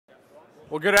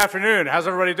Well, good afternoon. How's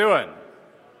everybody doing?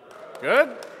 Good?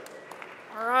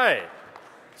 All right.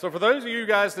 So for those of you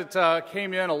guys that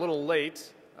came in a little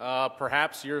late,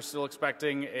 perhaps you're still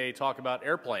expecting a talk about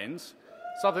airplanes,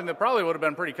 something that probably would have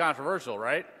been pretty controversial,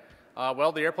 right?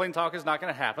 Well, the airplane talk is not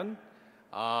going to happen.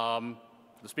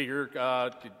 The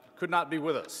speaker could not be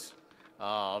with us.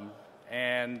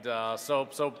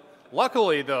 So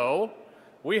luckily, though,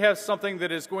 we have something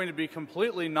that is going to be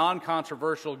completely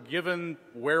non-controversial given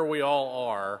where we all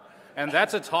are, and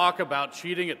that's a talk about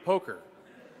cheating at poker.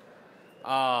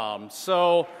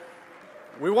 So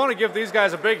we want to give these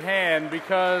guys a big hand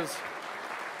because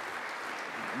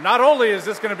not only is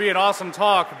this going to be an awesome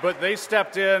talk, but they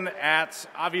stepped in at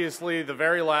obviously the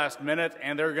very last minute,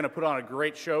 and they're going to put on a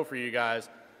great show for you guys.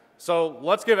 So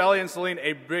let's give Elie and Celine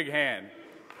a big hand.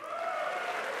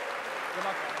 Good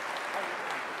luck, guys.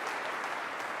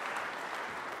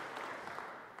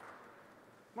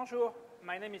 Bonjour,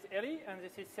 my name is Elie and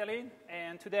this is Celine,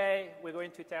 and today we're going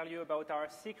to tell you about our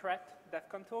secret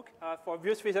Defcon talk. For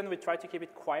obvious reasons, we try to keep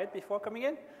it quiet before coming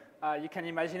in. You can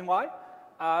imagine why.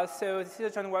 So this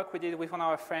is a joint work we did with one of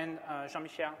our friends,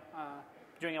 Jean-Michel,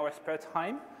 during our spare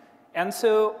time. And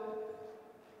so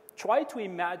try to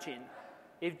imagine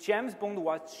if James Bond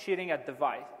was cheating at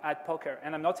poker,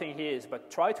 and I'm not saying he is, but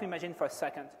try to imagine for a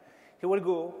second. He will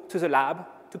go to the lab,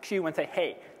 to Q and say,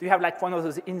 hey, do you have like one of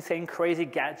those insane, crazy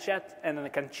gadgets? And then I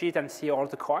can cheat and see all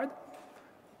the cards.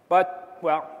 But,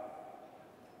 well,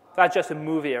 that's just a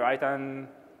movie, right? And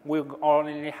we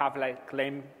only have like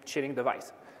lame cheating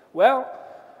device. Well,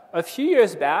 a few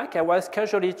years back, I was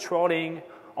casually trolling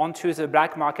onto the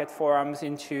black market forums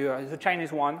into the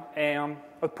Chinese one, and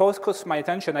a post caught my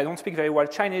attention. I don't speak very well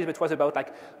Chinese, but it was about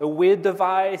like a weird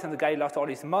device, and the guy lost all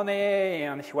his money,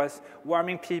 and he was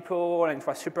warming people, and it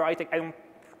was super high-tech. I don't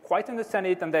quite understand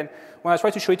it, and then when I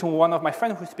tried to show it to one of my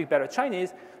friends who speak better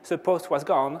Chinese, the post was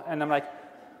gone, and I'm like,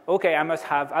 okay, I must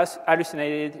have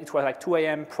hallucinated. It was like 2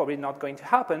 a.m., probably not going to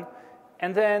happen.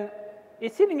 And then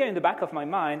it's sitting there in the back of my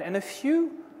mind, and a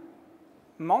few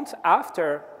months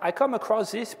after, I come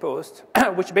across this post,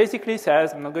 which basically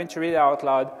says, I'm not going to read it out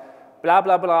loud, blah,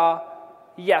 blah, blah.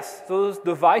 Yes, those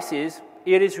devices,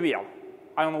 it is real.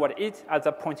 I don't know what it at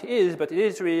that point is, but it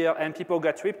is real, and people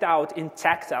got ripped out in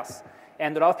Texas.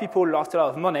 And a lot of people lost a lot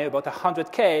of money, about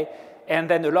 100K, and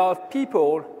then a lot of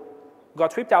people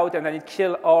got ripped out, and then it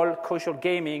killed all casual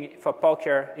gaming for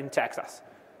poker in Texas.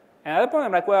 And at that point,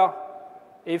 I'm like, well,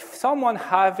 if someone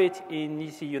have it in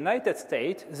the United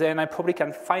States, then I probably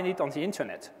can find it on the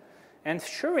internet. And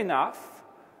sure enough,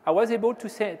 I was able to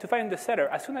find the seller.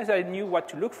 As soon as I knew what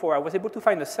to look for, I was able to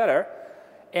find the seller.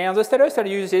 And the seller still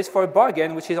uses this for a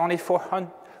bargain, which is only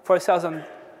 4,000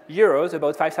 euros,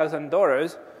 about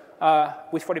 $5,000,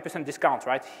 with 40% discount,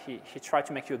 right? He tried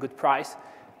to make you a good price.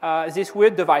 This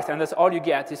weird device, and that's all you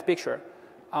get, this picture.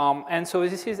 And so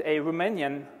this is a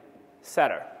Romanian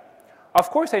seller. Of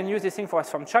course, I knew this thing was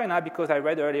from China because I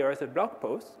read earlier the blog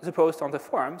post, the post on the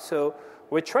forum. So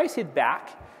we traced it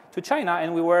back to China,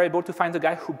 and we were able to find the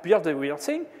guy who built the real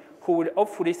thing, who will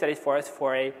hopefully sell it for us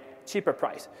for a cheaper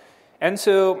price. And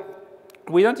so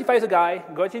we identified the guy,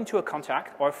 got into a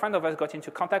contact, or a friend of us got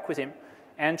into contact with him,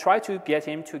 and tried to get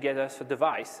him to get us a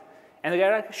device. And the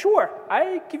guy was like, sure,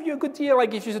 I give you a good deal. I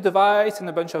give you the device and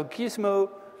a bunch of gizmo.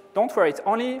 Don't worry, it's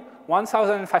only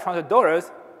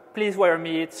 $1,500. Please wire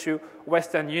me through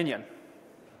Western Union.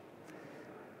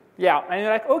 Yeah, and you're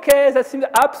like, okay, that seems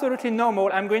absolutely normal.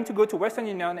 I'm going to go to Western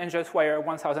Union and just wire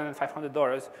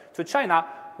 $1,500 to China.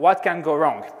 What can go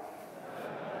wrong?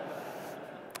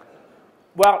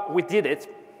 Well, we did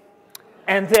it.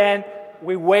 And then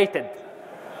we waited.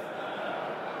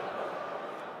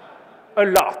 A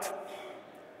lot.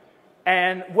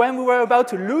 And when we were about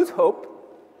to lose hope,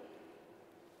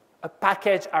 a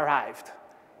package arrived.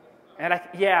 And like,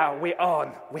 yeah, we're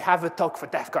on. We have a talk for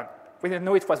Defcon. We didn't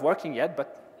know it was working yet,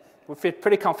 but we feel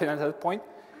pretty confident at that point.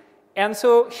 And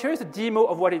so here's a demo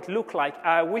of what it looked like.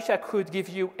 I wish I could give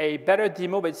you a better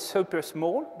demo, but it's super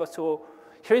small. But so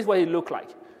here's what it looked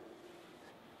like.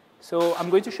 So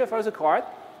I'm going to shuffle the card.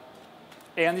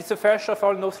 And it's a fair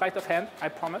shuffle, no sleight of hand, I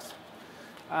promise.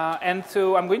 And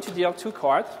so I'm going to deal 2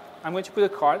 cards. I'm going to put a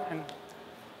card and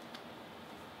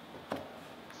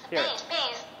here.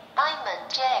 Spade,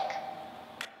 diamond, jack.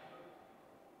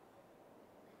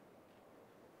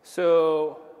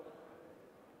 So,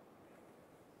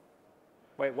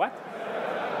 wait, what?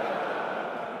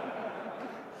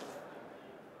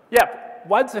 Yep,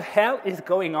 what the hell is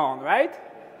going on, right?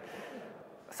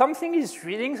 Something is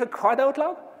reading the card out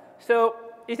loud. So,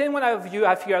 is anyone of you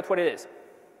have figured out what it is?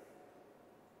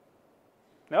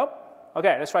 Nope?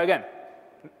 Okay, let's try again.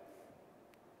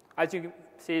 As you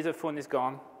see the phone is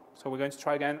gone. So we're going to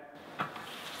try again.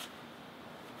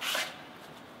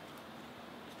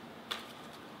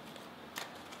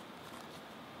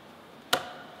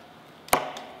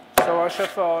 So our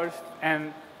shuffle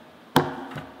and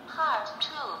Heart 2,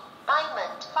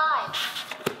 diamond 5.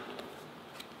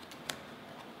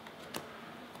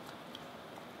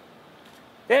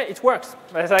 yeah, it works.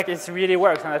 It's like it really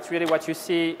works, and that's really what you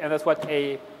see, and that's what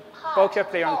a poker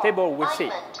player on the table will see.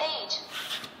 Diamond 8.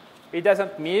 It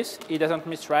doesn't miss, it doesn't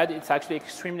misread, it's actually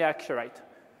extremely accurate.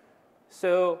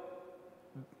 So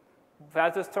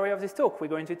that's the story of this talk. We're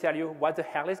going to tell you what the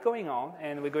hell is going on,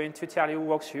 and we're going to tell you,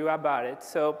 walk through about it.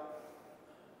 So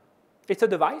it's a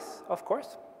device, of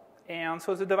course. And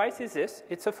so the device is this.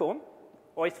 It's a phone,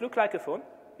 or it looks like a phone.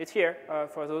 It's here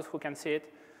for those who can see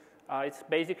it. It's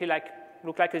basically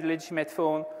look like a legitimate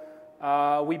phone.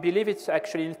 We believe it's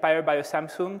actually inspired by a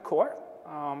Samsung core.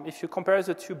 If you compare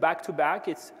the two back to back,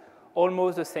 it's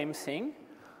almost the same thing.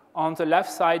 On the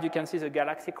left side, you can see the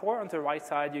Galaxy core. On the right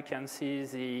side, you can see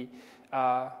the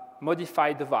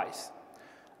modified device.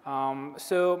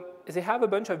 So they have a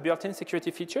bunch of built-in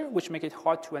security features, which make it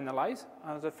hard to analyze.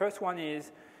 The first one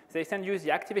is they send you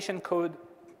the activation code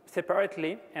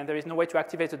separately, and there is no way to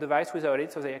activate the device without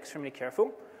it, so they're extremely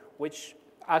careful, which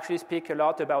actually speak a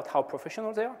lot about how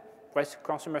professional they are, plus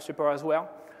consumer support as well.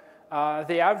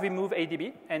 They have removed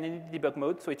ADB and any debug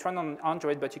mode, so it's run on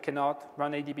Android, but you cannot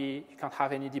run ADB, you can't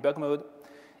have any debug mode.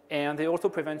 And they also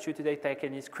prevent you to take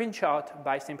any screenshot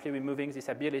by simply removing this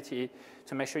ability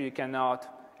to make sure you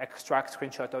cannot extract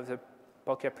screenshot of the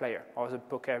poker player or the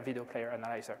poker video player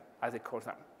analyzer, as they call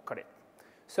it.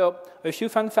 So a few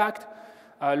fun facts.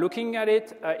 Looking at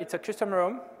it, it's a custom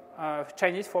ROM,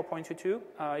 Chinese 4.22.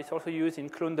 It's also used in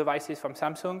clone devices from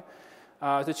Samsung.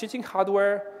 The cheating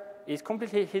hardware is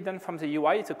completely hidden from the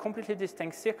UI. It's a completely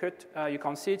distinct circuit. You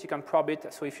can see it, you can probe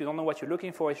it. So if you don't know what you're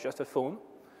looking for, it's just a phone.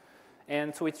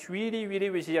 And so it's really, really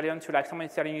resilient to like someone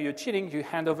is telling you you're cheating, you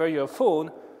hand over your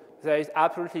phone. There is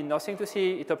absolutely nothing to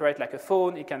see. It operates like a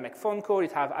phone. It can make phone calls.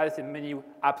 It has as many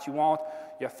apps you want.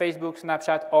 Your Facebook,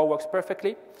 Snapchat, all works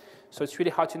perfectly. So it's really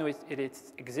hard to know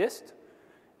it exists.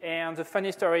 And the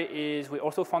funny story is we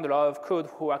also found a lot of code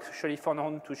who actually found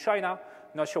on to China.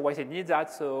 Not sure why they need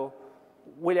that, so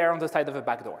we'll err on the side of a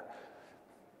backdoor.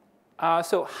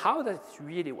 So how does it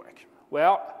really work?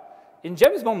 Well, in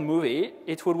James Bond movie,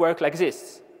 it would work like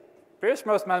this. Pierce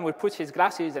Brosnan would put his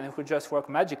glasses and it would just work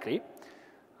magically.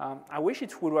 I wish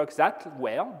it would work that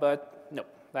well, but no,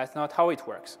 that's not how it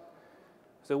works.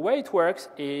 The way it works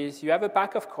is you have a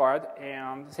pack of cards,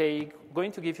 and they're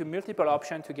going to give you multiple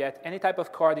options to get any type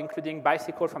of card, including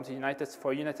bicycle from the United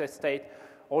States,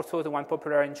 also the one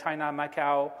popular in China,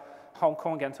 Macau, Hong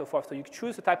Kong, and so forth. So you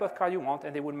choose the type of card you want,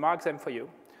 and they will mark them for you.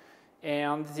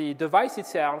 And the device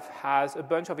itself has a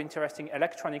bunch of interesting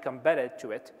electronics embedded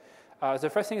to it. The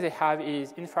first thing they have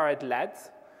is infrared LEDs,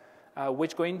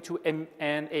 which go into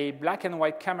a black and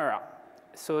white camera.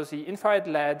 So the infrared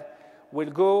LED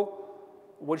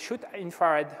will shoot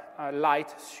infrared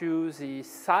light through the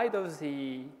side of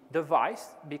the device,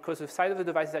 because the side of the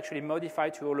device is actually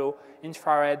modified to allow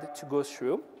infrared to go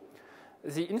through.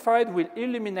 The infrared will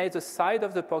illuminate the side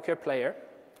of the poker player,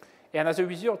 and as a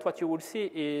result, what you will see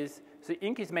is the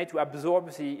ink is made to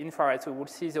absorb the infrared, so you will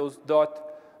see those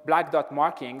black dot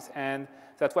markings, and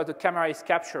that's what the camera is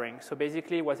capturing. So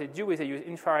basically what they do is they use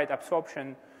infrared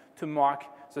absorption to mark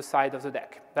the side of the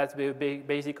deck. That's the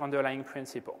basic underlying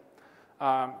principle.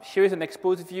 Here is an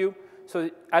exposed view. So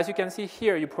as you can see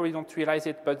here, you probably don't realize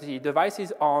it, but the device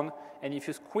is on, and if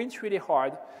you squint really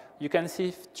hard, you can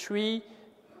see 3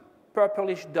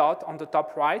 purplish dots on the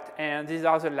top right, and these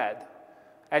are the LED.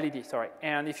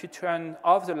 And if you turn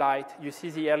off the light, you see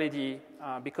the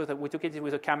LED, because we took it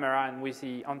with a camera and with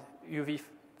the UV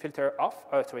filter off,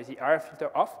 the RF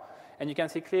filter off, and you can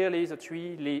see clearly the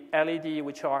 3 LED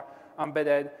which are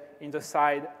embedded in the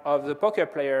side of the poker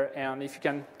player, and if you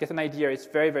can get an idea, it's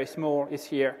very, very small, it's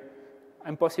here.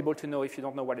 Impossible to know if you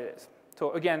don't know what it is.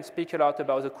 So again, speak a lot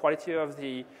about the quality of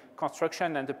the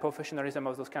construction and the professionalism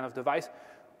of those kind of device,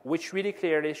 which really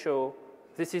clearly show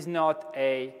this is not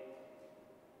a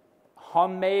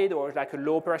homemade or like a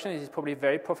low operation. This is probably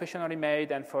very professionally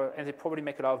made, and they probably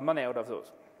make a lot of money out of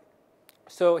those.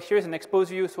 So here's an exposed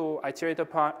view, so I tear it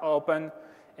open,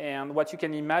 and what you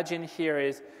can imagine here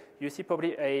is you see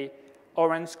probably a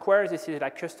orange square. This is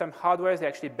like custom hardware. They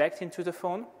actually baked into the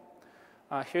phone.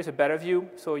 Here's a better view.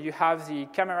 So you have the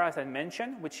camera, as I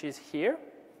mentioned, which is here.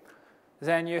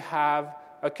 Then you have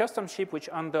a custom chip which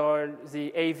under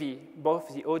the AV,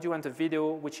 both the audio and the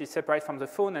video, which is separate from the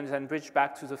phone and then bridged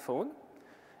back to the phone.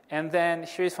 And then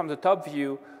here is from the top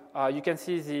view, you can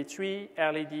see the 3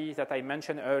 LEDs that I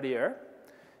mentioned earlier.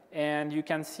 And you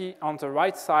can see on the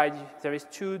right side, there is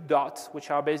 2 dots,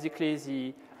 which are basically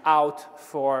the out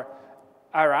for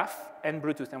RF and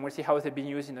Bluetooth. And we'll see how they've been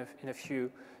used in a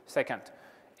few seconds.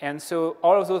 And so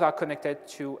all of those are connected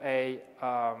to a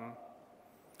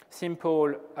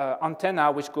simple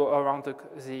antenna, which go around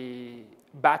the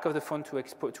back of the phone to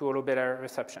allow better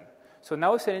reception. So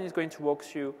now Celine is going to walk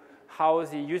through how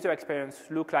the user experience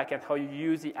look like and how you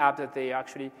use the app that they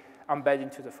actually embed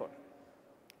into the phone.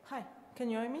 Hi, can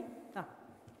you hear me? Ah.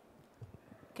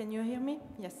 Can you hear me?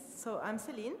 Yes, so I'm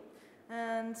Celine.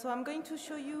 And so I'm going to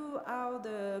show you how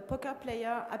the poker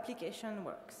player application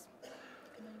works.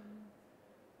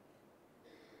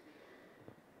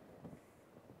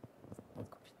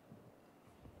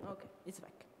 Okay, it's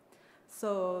back.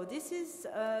 So this is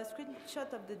a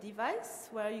screenshot of the device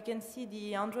where you can see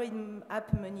the Android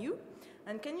app menu.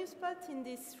 And can you spot in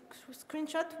this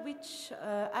screenshot which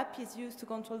app is used to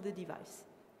control the device?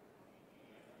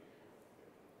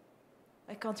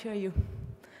 I can't hear you.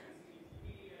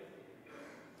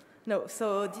 No,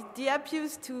 so the app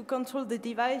used to control the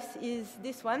device is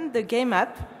this one, the game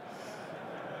app.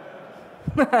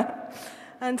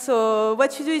 And so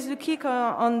what you do is you click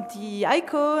on the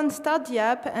icon, start the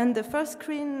app, and the first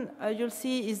screen you'll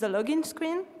see is the login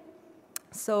screen.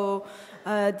 So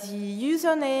the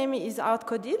username is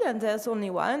hard-coded, and there's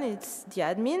only one, it's the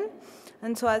admin.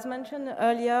 And so as mentioned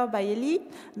earlier by Elie,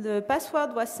 the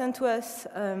password was sent to us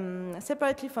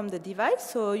separately from the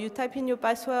device. So you type in your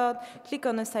password, click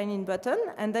on the sign-in button,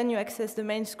 and then you access the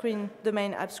main screen, the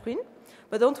main app screen.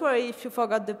 But don't worry if you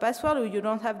forgot the password or you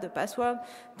don't have the password.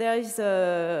 There is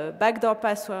a backdoor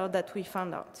password that we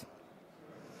found out.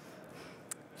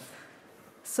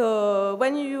 So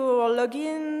when you log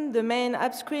in, the main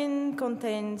app screen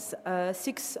contains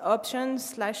 6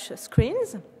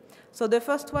 options/screens. So the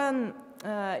first one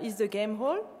is the game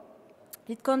hall.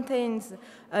 It contains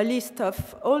a list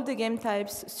of all the game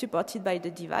types supported by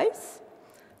the device.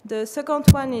 The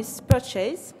second one is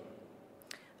purchase.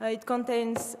 It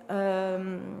contains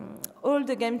all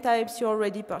the game types you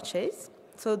already purchased.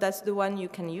 So that's the one you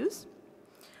can use.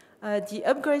 The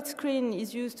upgrade screen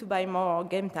is used to buy more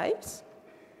game types.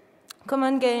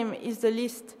 Common game is the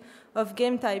list of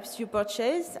game types you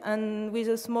purchase, and with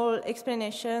a small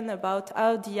explanation about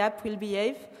how the app will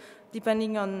behave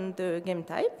depending on the game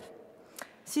type.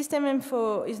 System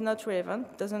info is not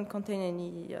relevant, doesn't contain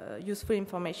any useful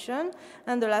information.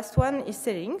 And the last one is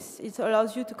settings. It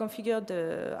allows you to configure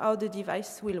how the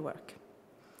device will work.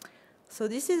 So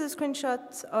this is a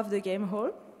screenshot of the game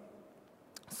hall.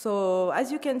 So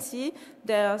as you can see,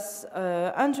 there's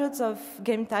hundreds of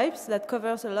game types that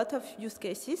covers a lot of use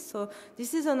cases. So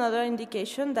this is another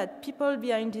indication that people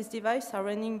behind this device are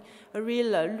running a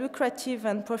real lucrative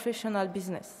and professional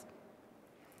business.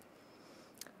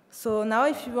 So now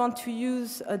if you want to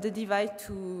use the device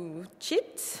to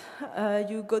cheat,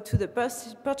 you go to the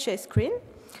purchase screen.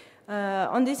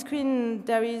 On this screen,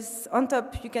 there is, on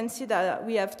top, you can see that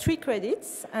we have 3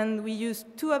 credits, and we use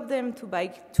 2 of them to buy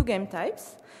 2 game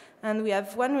types, and we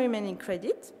have 1 remaining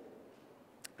credit.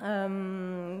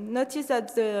 Notice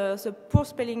that the poor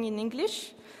spelling in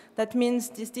English, that means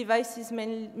this device is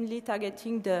mainly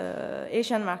targeting the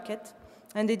Asian market,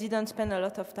 and they didn't spend a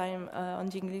lot of time on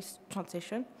the English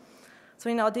translation. So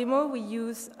in our demo, we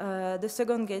use the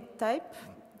second game type.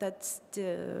 That's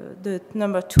the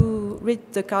number 2,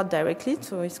 read the card directly.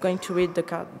 So it's going to read the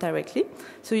card directly.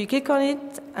 So you click on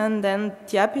it, and then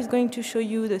the app is going to show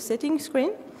you the settings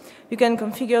screen. You can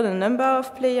configure the number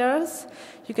of players.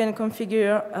 You can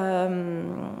configure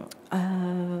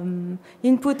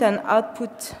input and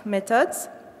output methods.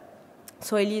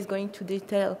 So Elie is going to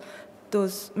detail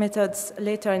those methods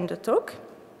later in the talk.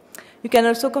 You can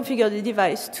also configure the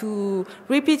device to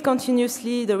repeat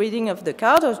continuously the reading of the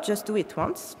card or just do it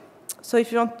once. So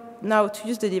if you want now to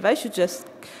use the device, you just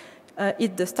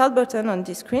hit the start button on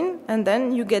this screen, and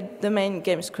then you get the main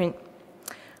game screen.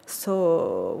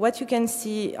 So what you can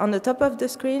see on the top of the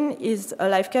screen is a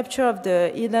live capture of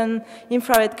the hidden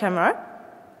infrared camera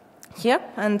here.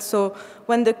 And so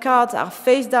when the cards are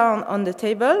face down on the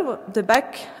table, the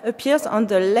back appears on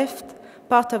the left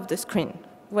part of the screen,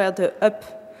 where the up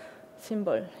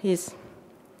symbol is.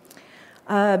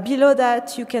 Below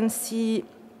that, you can see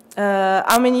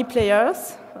how many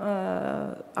players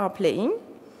are playing.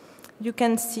 You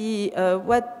can see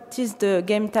what is the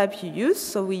game type you use.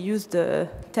 So we use the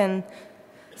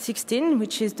 10-16,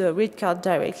 which is the read card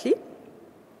directly.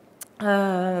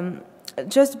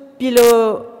 Just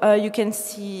below, you can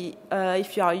see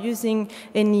if you are using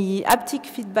any haptic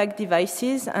feedback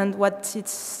devices and what's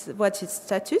its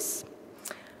status.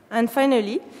 And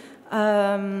finally,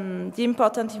 the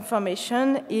important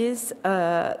information is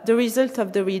the result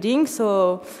of the reading.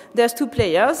 So there's two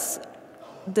players.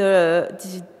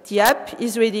 The app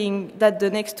is reading that the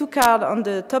next two cards on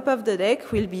the top of the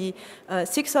deck will be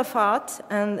 6 of hearts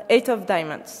and 8 of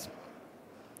diamonds.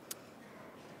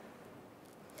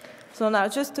 So now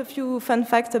just a few fun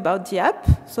facts about the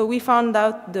app. So we found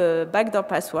out the backdoor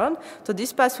password. So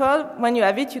this password, when you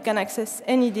have it, you can access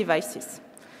any devices.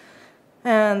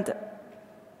 And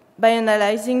by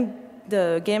analyzing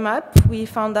the game app, we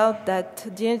found out that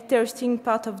the interesting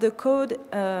part of the code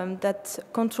that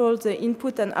controls the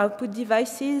input and output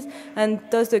devices and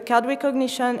does the card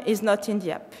recognition is not in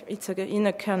the app. It's in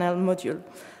a kernel module.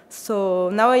 So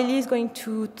now Elie is going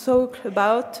to talk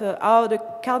about how the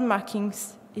card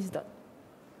markings is done.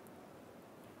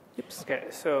 Oops. Okay,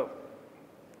 so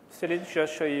Celine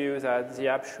just showed you that the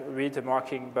app reads the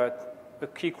marking, but the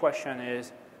key question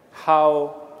is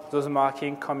how those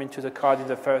markings come into the card in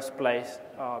the first place.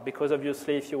 Because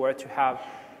obviously, if you were to have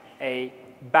a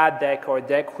bad deck or a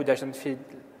deck who doesn't feel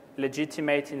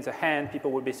legitimate in the hand,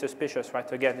 people would be suspicious, right?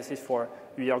 Again, this is for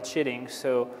real cheating.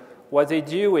 So what they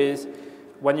do is,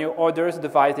 when you order the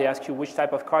device, they ask you which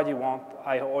type of card you want.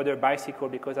 I order bicycle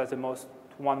because that's the most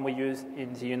one we use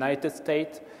in the United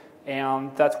States,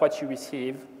 and that's what you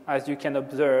receive. As you can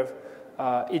observe,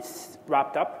 it's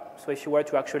wrapped up. So if you were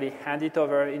to actually hand it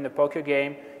over in a poker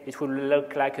game, it would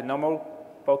look like a normal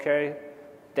poker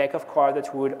deck of cards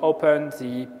that would open.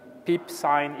 The pip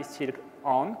sign is still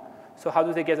on. So how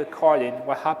do they get the card in?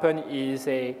 What happened is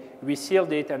they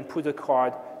resealed it and put the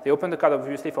card. They open the card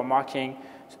obviously for marking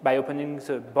by opening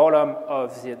the bottom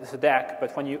of the deck.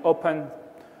 But when you open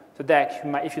the deck,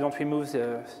 if you don't remove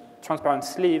the transparent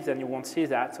sleeve, then you won't see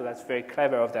that. So that's very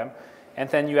clever of them. And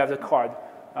then you have the card.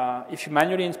 If you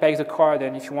manually inspect the card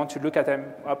and if you want to look at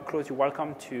them up close, you're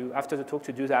welcome to, after the talk,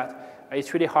 to do that.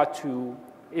 It's really hard to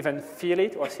even feel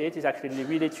it or see it. It's actually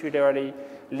really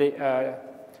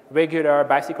regular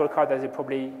bicycle card that they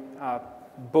probably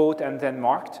bought and then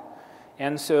marked.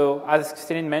 And so, as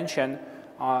Celine mentioned,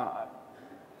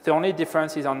 the only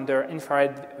difference is on the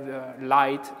infrared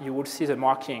light, you will see the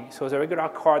marking. So the regular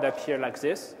card appears like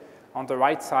this on the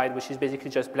right side, which is basically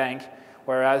just blank,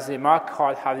 whereas the marked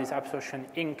card has this absorption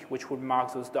ink, which would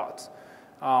mark those dots.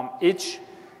 Each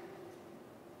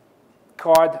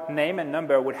card name and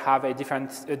number would have a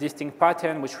distinct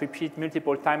pattern, which repeat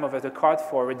multiple times over the card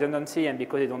for redundancy, and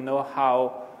because they don't know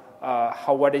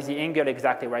what is the angle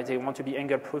exactly, right? They want to be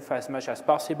angle-proof as much as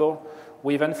possible.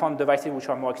 We even found devices which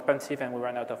are more expensive and we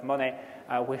ran out of money.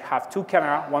 We have two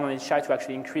cameras, one on each side to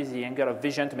actually increase the angle of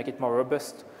vision to make it more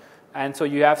robust. And so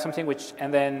you have something which,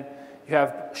 and then you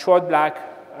have short black,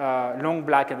 long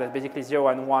black, and that's basically 0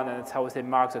 and 1, and that's how they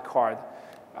mark the card.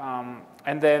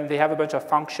 And then they have a bunch of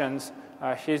functions.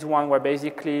 Here's one where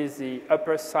basically the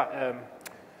upper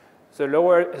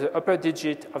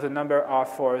digit of the number are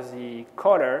for the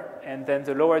color, and then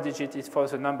the lower digit is for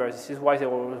the number. This is why they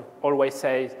will always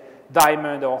say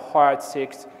diamond or heart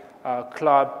 6,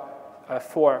 club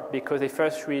 4, because they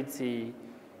first read the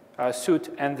suit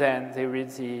and then they read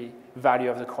the value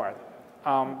of the card.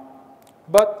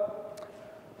 But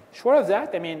short of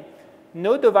that, I mean,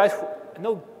 no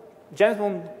James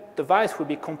Bond device would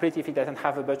be complete if it doesn't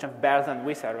have a bunch of bells and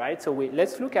whistles, right? So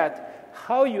let's look at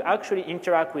how you actually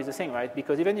interact with the thing, right?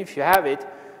 Because even if you have it,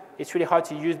 it's really hard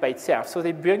to use by itself. So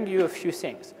they bring you a few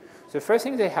things. The first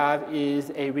thing they have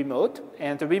is a remote,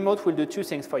 and the remote will do two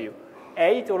things for you.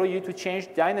 A, it allows you to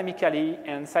change dynamically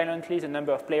and silently the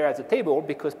number of players at the table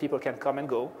because people can come and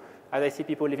go. As I see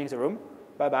people leaving the room,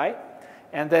 bye-bye.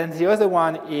 And then the other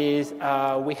one is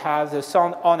we have the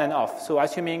sound on and off. So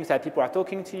assuming that people are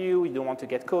talking to you, you don't want to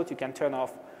get caught, you can turn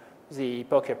off the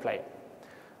poker play.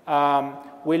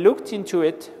 We looked into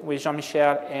it with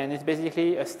Jean-Michel, and it's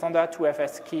basically a standard 2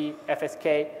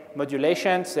 FSK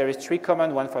modulations. There is 3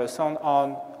 common, one for the sound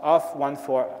on, off, one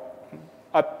for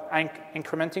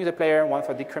incrementing the player, one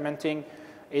for decrementing.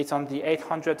 It's on the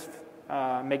 800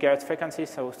 megahertz frequency,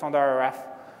 so standard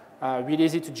RF. Really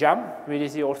easy to jam, really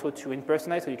easy also to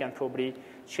impersonate, so you can probably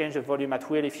change the volume at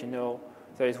will if you know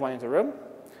there is one in the room.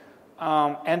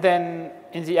 And then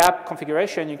in the app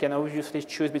configuration, you can obviously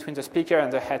choose between the speaker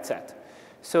and the headset.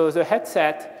 So the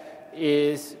headset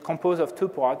is composed of 2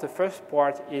 parts. The first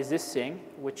part is this thing,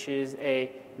 which is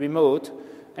a remote.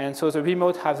 And so the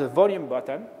remote has a volume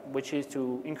button, which is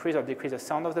to increase or decrease the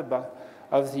sound of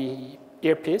the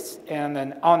earpiece, and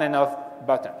an on and off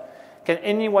button. Can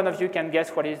any one of you can guess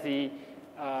what is the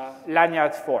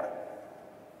lanyard for?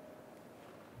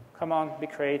 Come on, be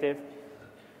creative.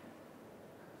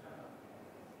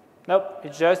 Nope,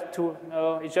 it's just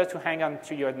to hang on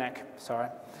to your neck. Sorry.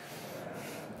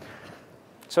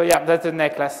 So yeah, that's the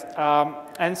necklace.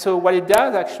 And so what it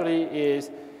does actually is,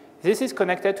 this is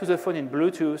connected to the phone in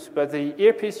Bluetooth, but the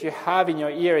earpiece you have in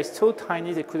your ear is so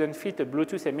tiny they couldn't fit a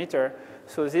Bluetooth emitter.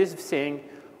 So this thing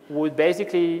would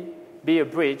basically be a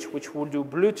bridge which will do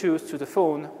Bluetooth to the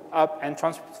phone up and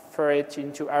transfer it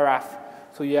into RF.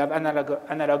 So you have analog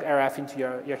RF into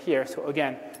your ear. So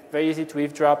again, very easy to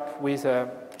eavesdrop with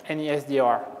any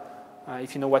SDR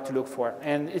if you know what to look for.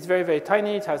 And it's very, very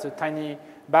tiny. It has a tiny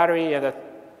battery, and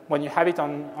when you have it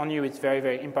on you, it's very,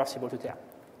 very impossible to tell.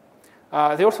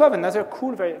 They also have another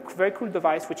cool, very, very cool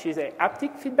device, which is a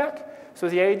haptic feedback. So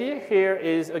the idea here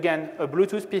is, again, a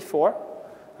Bluetooth P4.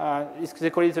 They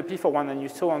call it the P4 one, and you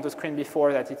saw on the screen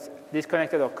before that it's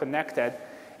disconnected or connected.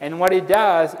 And what it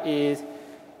does is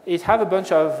it has a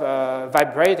bunch of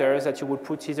vibrators that you would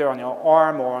put either on your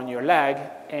arm or on your leg,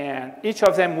 and each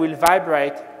of them will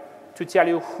vibrate to tell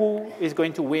you who is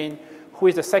going to win, who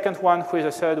is the second one, who is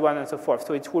the third one, and so forth.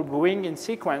 So it will ring in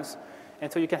sequence,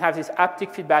 and so you can have this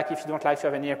haptic feedback if you don't like to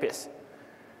have an earpiece.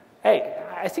 Hey,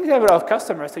 I think they have a lot of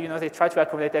customers, so they try to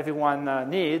accommodate everyone's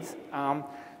needs.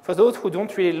 For those who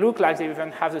don't really look like, they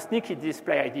even have the sneaky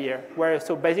display idea, where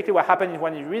so basically what happens is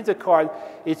when you read the card,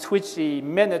 it switches the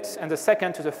minutes and the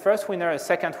second to the first winner and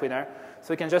second winner.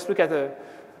 So you can just look at the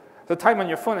time on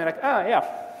your phone and like, ah, yeah,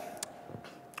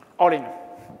 all in.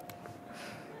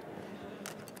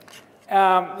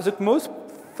 The most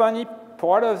funny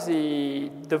part of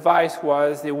the device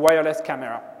was the wireless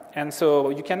camera. And so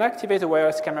you can activate the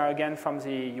wireless camera again from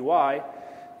the UI.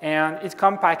 And it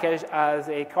comes packaged as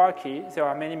a car key. There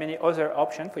are many, many other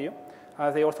options for you.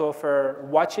 They also offer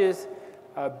watches,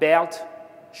 belt,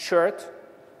 shirt,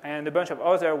 and a bunch of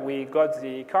other. We got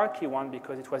the car key one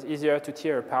because it was easier to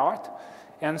tear apart.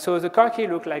 And so the car key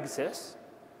looked like this.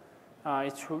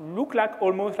 It looked like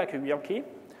almost like a real key.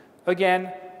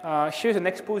 Again, here's an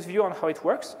exposed view on how it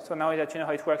works. So now that you know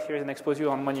how it works, here's an exposed view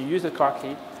on when you use the car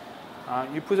key.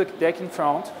 You put the deck in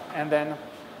front, and then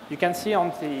you can see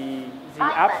on the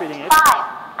app reading it.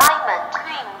 Diamond,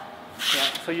 queen. Yeah,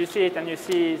 so you see it, and you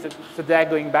see the deck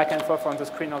going back and forth on the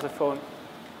screen of the phone.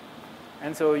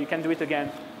 And so you can do it again.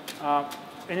 An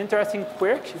interesting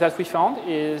quirk that we found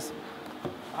is,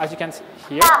 as you can see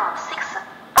here, Dame, 6,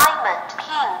 diamond,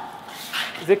 king.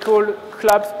 they call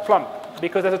clubs plump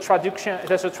because there's a traduction,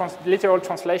 there's a literal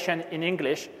translation in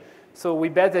English. So we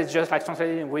bet it's just like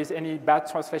translating with any bad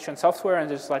translation software, and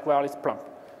it's like, well, it's plump.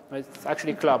 It's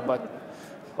actually club, but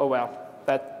oh well.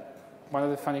 That's one of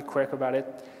the funny quirks about it.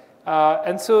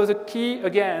 And so the key,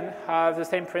 again, have the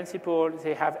same principle.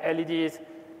 They have LEDs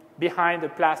behind the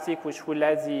plastic, which will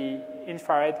let the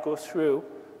infrared go through.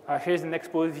 Here's an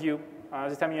exposed view.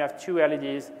 This time you have two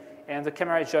LEDs, and the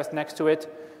camera is just next to it.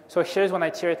 So here's when I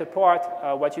tear it apart.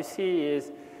 What you see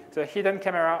is the hidden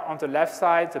camera on the left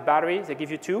side, the battery. They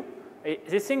give you two.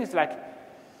 This thing is like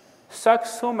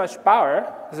sucks so much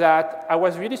power that I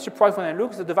was really surprised when I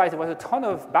looked at the device. There was a ton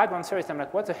of background service. I'm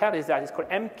like, what the hell is that? It's called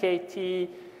MKT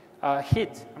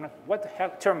heat. I'm like, what the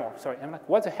hell? Thermal, sorry. I'm like,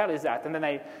 what the hell is that? And then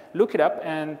I look it up,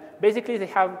 and basically they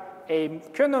have a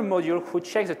kernel module who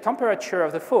checks the temperature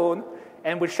of the phone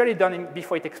and will shut it down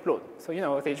before it explodes. So,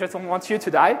 they just don't want you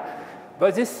to die.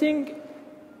 But this thing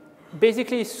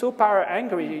basically is so power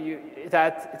angry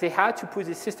that they had to put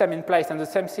this system in place. And the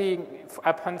same thing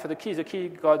happened for the key. The key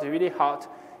got really hot,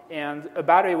 and a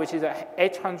battery, which is an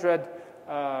 800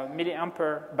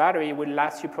 milliampere battery, will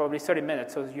last you probably 30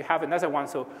 minutes. So you have another one.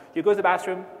 So you go to the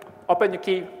bathroom, open your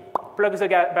key, plug the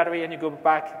battery, and you go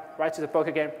back right to the poke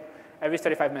again every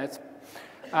 35 minutes.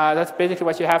 That's basically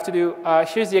what you have to do.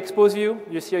 Here's the exposed view.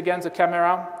 You see again the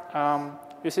camera.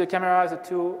 You see the camera, the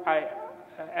two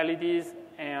LEDs,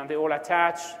 and they all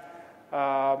attach.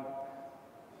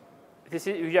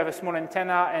 You have a small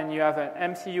antenna, and you have an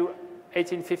MCU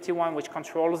 1851 which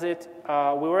controls it.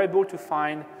 We were able to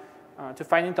find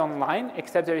it online,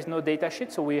 except there is no data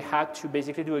sheet, so we had to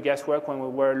basically do a guesswork when we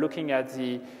were looking at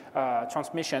the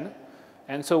transmission.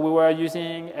 And so we were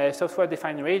using a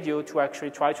software-defined radio to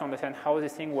actually try to understand how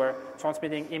this thing were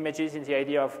transmitting images in the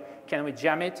idea of, can we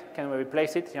jam it? Can we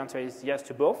replace it? The answer is yes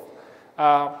to both.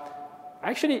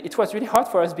 Actually, it was really hard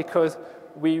for us because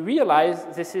we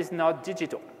realized this is not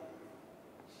digital.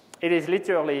 It is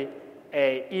literally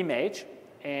an image.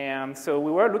 And so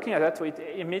we were looking at that. So it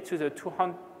emits to the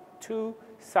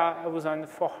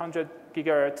 2,400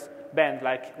 gigahertz band,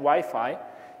 like Wi-Fi.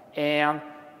 And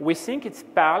we think it's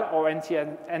PAL or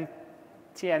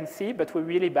NTNC, but we're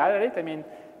really bad at it. I mean,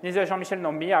 neither Jean-Michel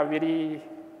nor me are really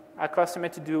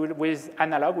accustomed to do with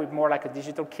analog. We're more like a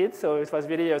digital kid, so it was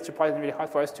really surprisingly really hard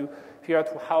for us to figure out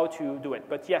how to do it.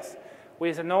 But yes,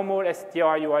 with a normal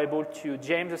SDR, you are able to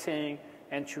jam the thing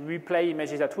and to replay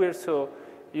images at will. So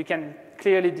you can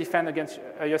clearly defend against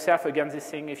yourself against this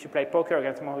thing if you play poker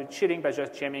against someone who's cheating by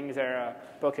just jamming their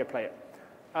poker player.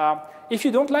 If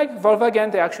you don't like Volvo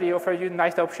again, they actually offer you a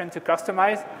nice option to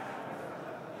customize.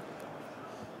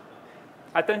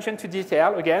 Attention to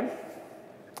detail again.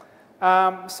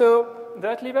 So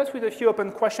that leaves us with a few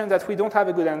open questions that we don't have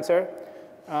a good answer.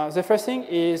 The first thing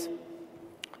is,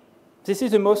 this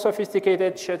is the most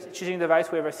sophisticated cheating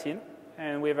device we've ever seen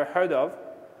and we've ever heard of.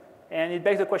 And it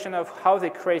begs the question of how they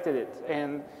created it.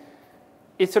 And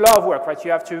it's a lot of work, right?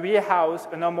 You have to rehouse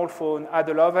a normal phone, add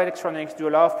a lot of electronics, do a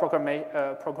lot of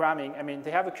programming. I mean,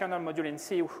 they have a kernel module in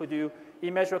C who do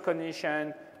image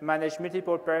recognition, manage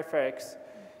multiple prefix.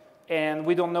 And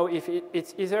we don't know if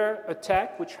it's either a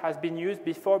tech which has been used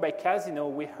before by casino.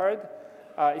 We heard,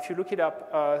 if you look it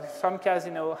up, some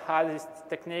casino had this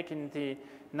technique in the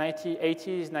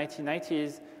 1980s,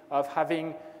 1990s of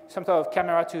having some sort of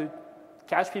camera to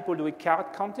catch people doing card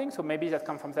counting, so maybe that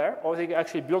comes from there, or they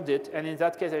actually built it, and in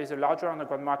that case there is a larger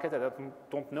underground market that I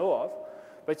don't know of,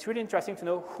 but it's really interesting to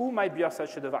know who might build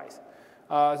such a device.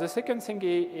 The second thing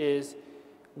is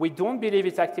we don't believe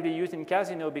it's actively used in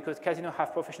casino because casino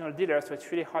have professional dealers, so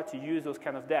it's really hard to use those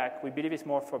kind of deck. We believe it's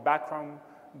more for background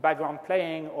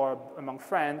playing or among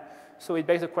friends, so it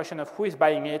begs the question of who is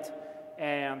buying it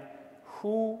and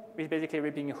who is basically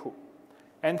ripping who.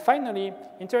 And finally,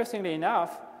 interestingly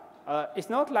enough, it's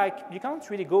not like you can't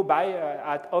really go buy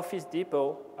at Office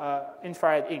Depot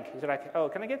infrared ink. It's like, oh,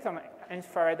 can I get some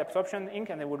infrared absorption ink?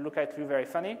 And they would look at you very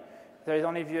funny. There is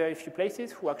only very few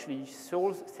places who actually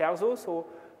sells those. So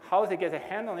how they get a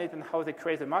hand on it and how they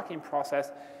create the marketing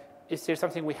process is still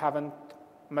something we haven't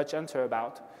much answer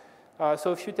about.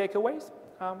 So a few takeaways.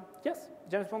 Yes,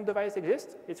 James Bond device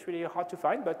exists. It's really hard to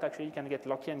find, but actually you can get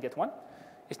lucky and get one.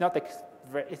 It's not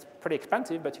it's pretty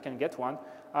expensive, but you can get one.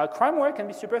 Crimeware can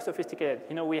be super sophisticated.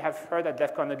 You know, we have heard at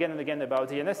Defcon again and again about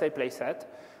the NSA playset,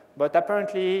 but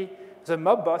apparently the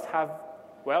mob boss have,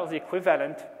 well, the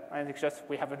equivalent, and it's just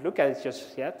we haven't looked at it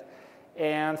just yet.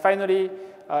 And finally,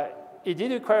 it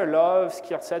did require a lot of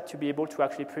skill set to be able to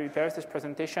actually prepare this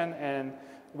presentation, and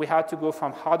we had to go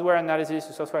from hardware analysis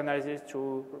to software analysis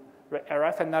to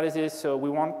RF analysis. So we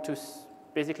want to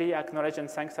basically acknowledge and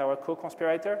thank our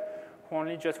co-conspirator, who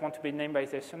only just want to be named by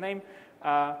their surname.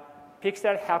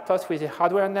 Pixel helped us with the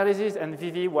hardware analysis, and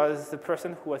Vivi was the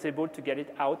person who was able to get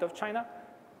it out of China.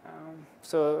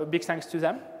 So a big thanks to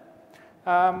them.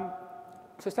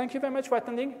 So thank you very much for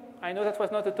attending. I know that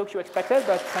was not the talk you expected,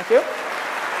 but thank you.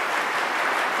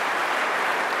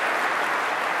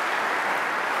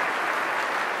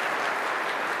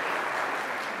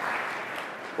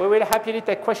 We will happily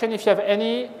take questions if you have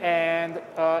any, and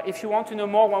if you want to know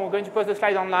more when we're going to post the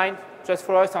slide online, just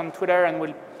follow us on Twitter and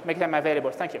we'll make them available.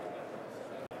 Thank you.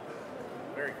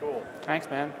 Very cool. Thanks,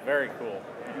 man. Very cool.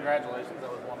 Congratulations,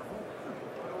 that was wonderful.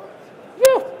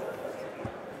 Woo!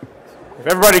 If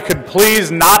everybody could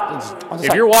please not,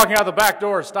 if you're walking out the back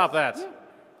door, stop that. Yeah.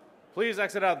 Please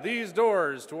exit out these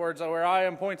doors towards where I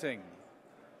am pointing.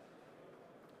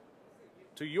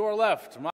 To your left,